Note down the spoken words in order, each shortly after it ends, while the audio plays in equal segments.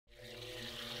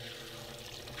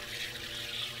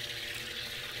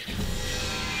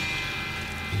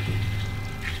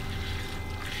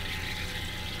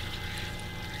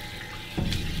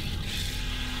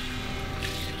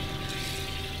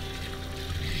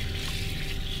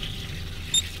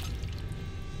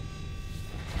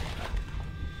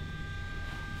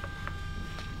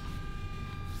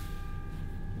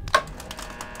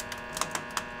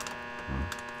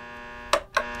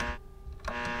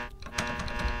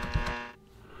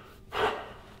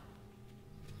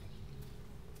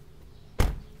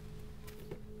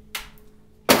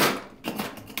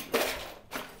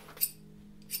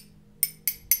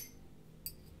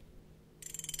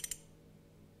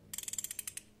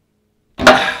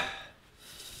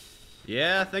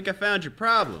Yeah, I think I found your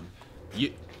problem.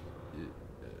 You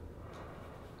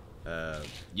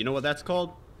know what that's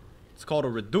called? It's called a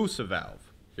reducer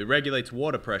valve. It regulates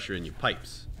water pressure in your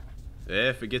pipes.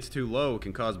 If it gets too low, it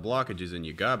can cause blockages in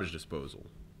your garbage disposal.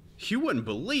 You wouldn't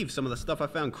believe some of the stuff I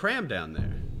found crammed down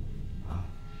there.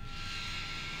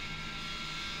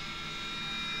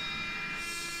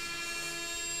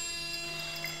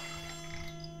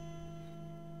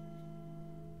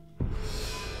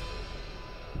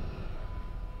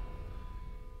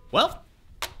 Well,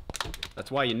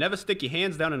 that's why you never stick your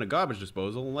hands down in a garbage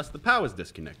disposal unless the power's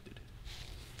disconnected.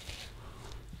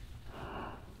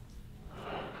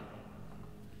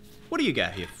 What do you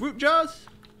got here? Fruit jars?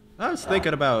 I was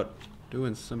thinking about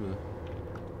doing some of...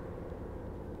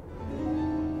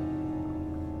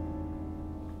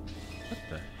 What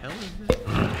the hell is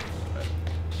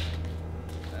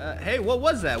this? Hey, what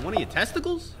was that? One of your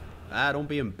testicles? Ah, don't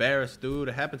be embarrassed, dude.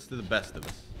 It happens to the best of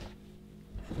us.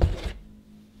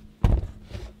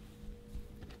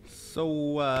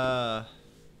 So, I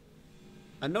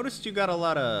noticed you got a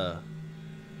lot of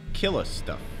killer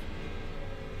stuff.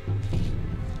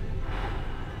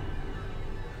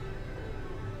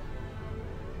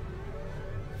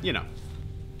 You know,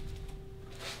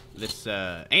 this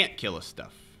ant killer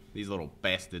stuff. These little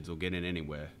bastards will get in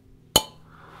anywhere. A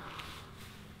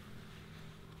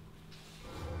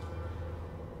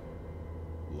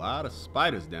lot of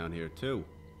spiders down here too.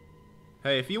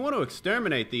 Hey, if you want to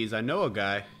exterminate these, I know a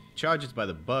guy. He charges by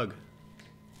the bug.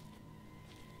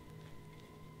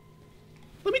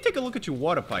 Let me take a look at your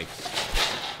water pipes.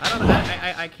 I don't know,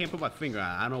 I can't put my finger on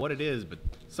it. I don't know what it is, but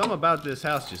something about this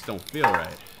house just don't feel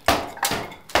right.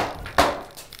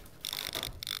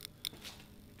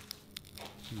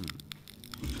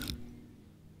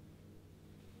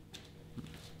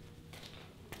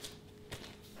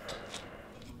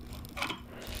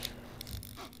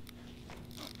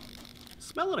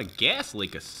 Smelling a gas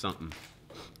leak or something.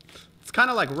 It's kind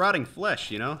of like rotting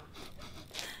flesh, you know?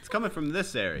 It's coming from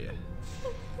this area.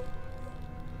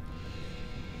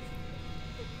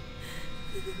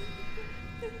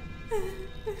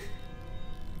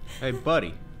 Hey,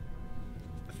 buddy.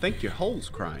 I think your hole's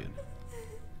crying.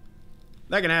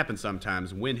 That can happen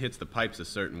sometimes. Wind hits the pipes a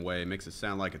certain way. It makes it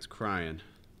sound like it's crying.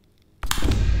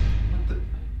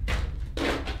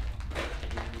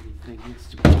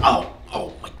 Oh!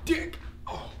 Oh, my dick!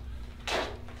 Oh.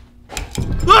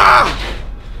 Ah!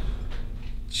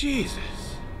 Jesus.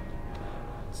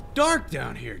 It's dark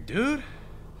down here, dude.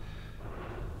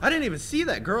 I didn't even see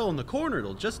that girl in the corner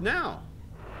till just now.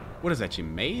 What is that, your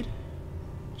maid?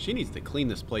 She needs to clean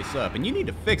this place up, and you need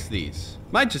to fix these.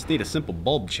 Might just need a simple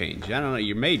bulb change. I don't know,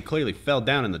 your maid clearly fell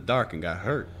down in the dark and got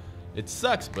hurt. It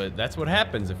sucks, but that's what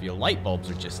happens if your light bulbs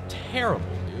are just terrible,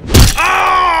 dude.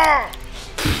 Ah!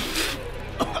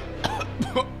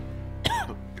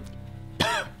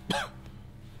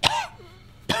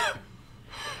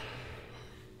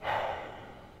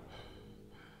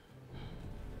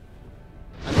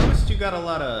 I noticed you got a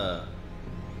lot of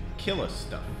killer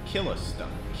stuff, killer stuff,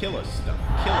 killer stuff,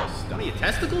 killer stuff. What are your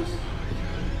testicles?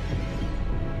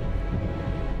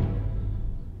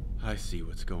 I see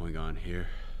what's going on here.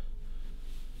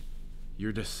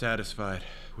 You're dissatisfied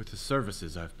with the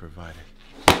services I've provided.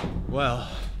 Well,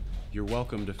 you're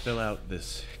welcome to fill out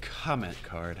this comment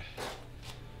card.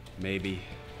 Maybe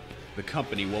the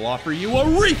company will offer you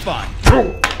a refund!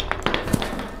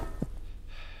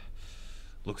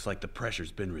 Looks like the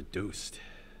pressure's been reduced.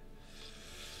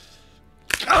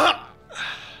 Ah!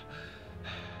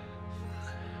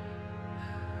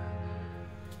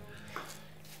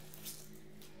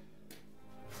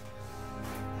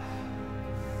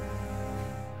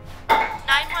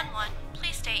 911,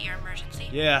 please state your emergency.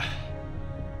 Yeah,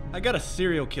 I got a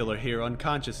serial killer here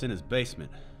unconscious in his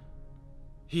basement.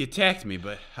 He attacked me,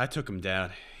 but I took him down.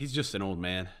 He's just an old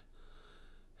man.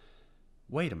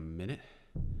 Wait a minute.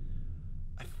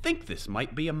 I think this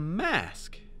might be a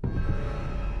mask.